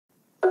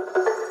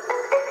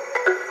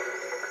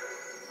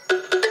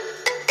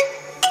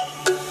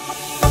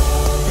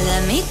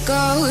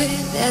go,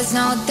 there's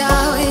no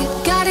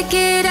doubt. Gotta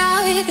get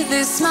out of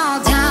this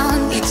small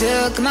town. You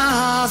took my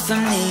heart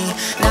from me,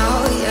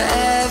 now you're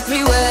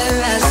everywhere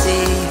I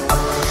see.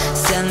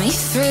 Set me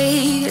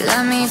free,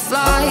 let me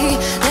fly,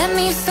 let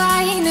me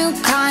find new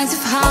kinds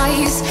of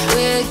highs.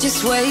 We're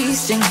just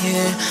wasting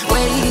here,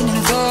 waiting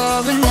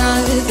for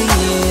another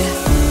year.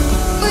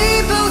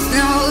 We both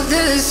know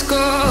the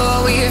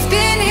score, we've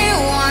been here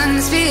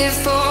once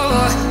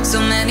before. So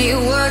many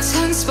words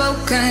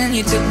unspoken,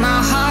 you took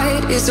my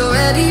heart, it's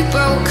already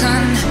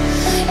broken.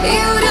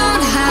 You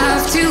don't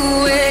have to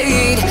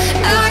wait,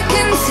 I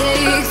can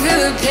take the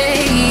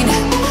pain.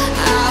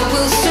 I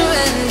will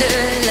surrender,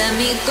 let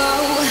me go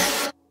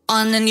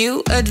on a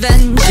new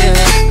adventure.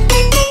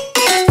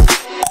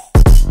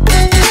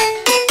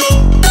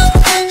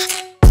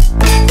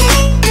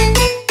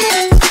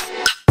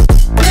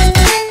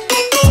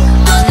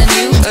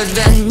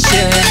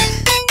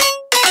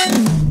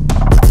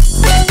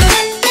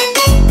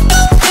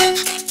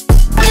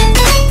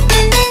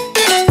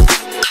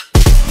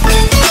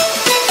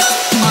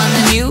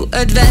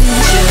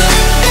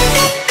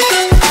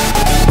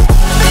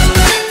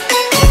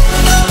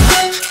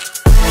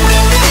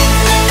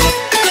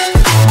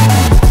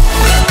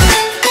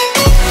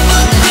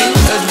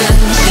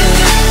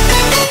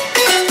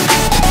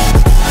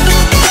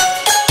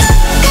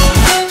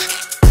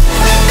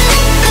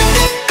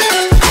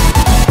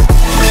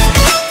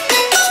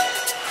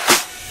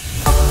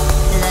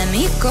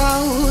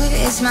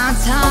 It's my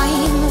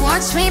time,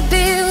 watch me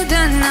build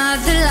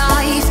another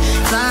life.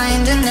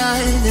 Find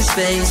another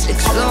space,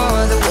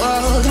 explore the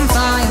world and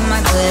find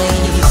my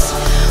place.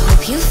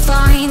 Hope you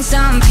find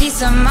some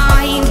peace of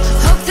mind,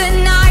 hope the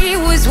night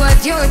was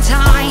worth your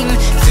time.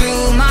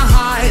 Threw my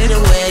heart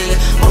away,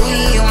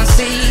 we won't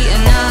see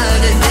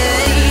another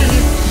day.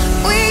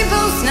 We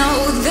both know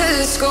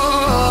the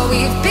score,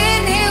 we've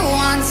been here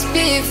once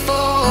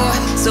before.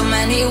 So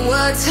many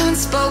words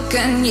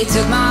unspoken, you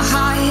took my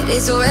heart,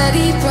 it's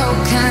already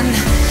broken.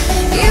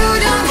 You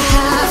don't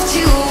have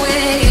to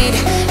wait,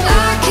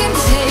 I can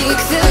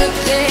take the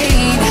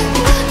pain.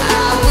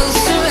 I will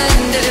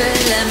surrender,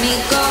 let me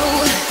go.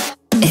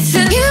 It's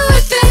a new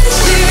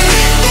adventure.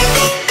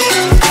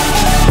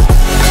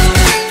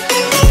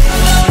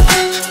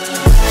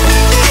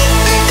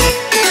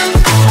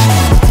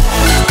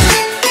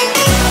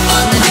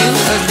 On a new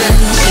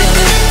adventure.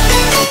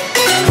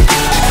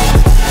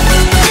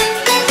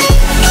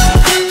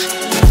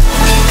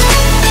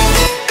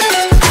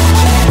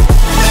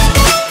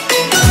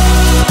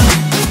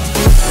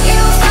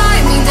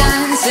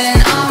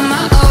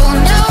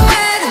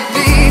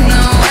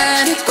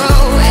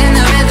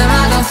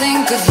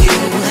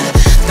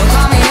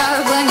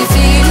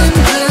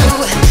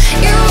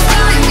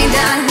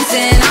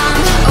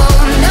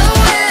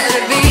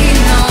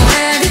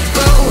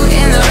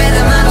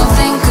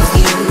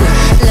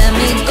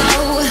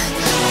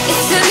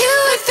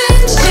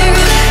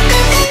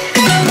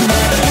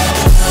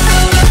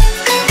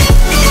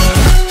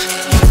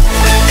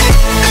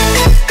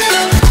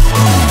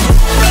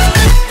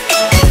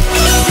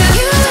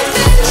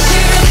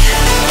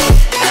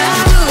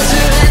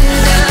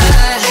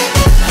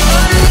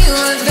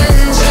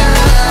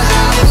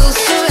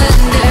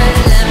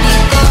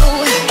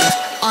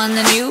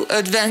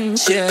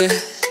 Adventure.